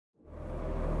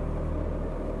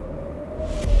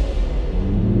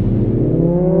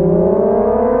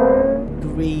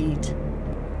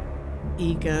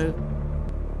ego,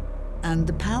 and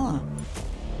the power.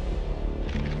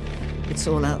 It's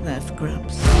all out there for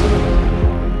grabs.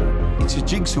 It's a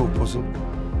jigsaw puzzle,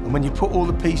 and when you put all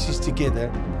the pieces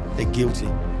together, they're guilty.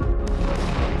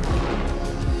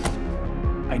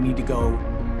 I need to go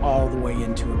all the way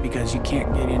into it because you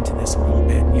can't get into this a little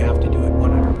bit. You have to do it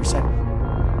 100%.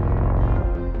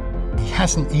 He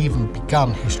hasn't even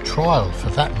begun his trial for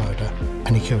that murder,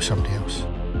 and he kills somebody else.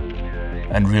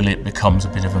 And really it becomes a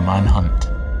bit of a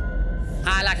manhunt.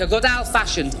 I like a good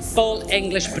old-fashioned, full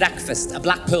English breakfast, a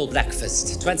Blackpool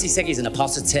breakfast, 20 ciggies and a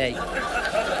pot of tea.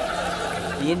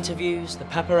 The interviews, the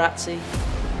paparazzi.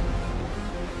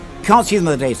 Can't see them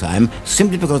in the daytime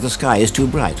simply because the sky is too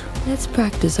bright. Let's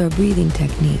practice our breathing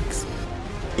techniques.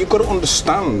 You've got to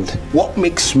understand what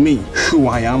makes me who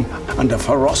I am and the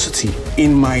ferocity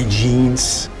in my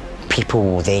genes. People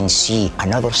will then see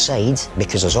another side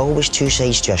because there's always two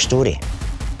sides to a story.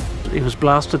 He was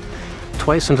blasted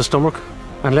twice in the stomach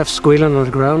and left squealing on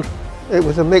the ground. It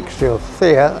was a mixture of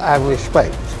fear and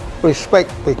respect.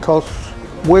 Respect because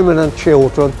women and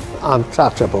children are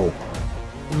untouchable.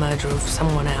 The murder of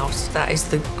someone else, that is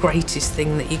the greatest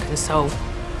thing that you can solve.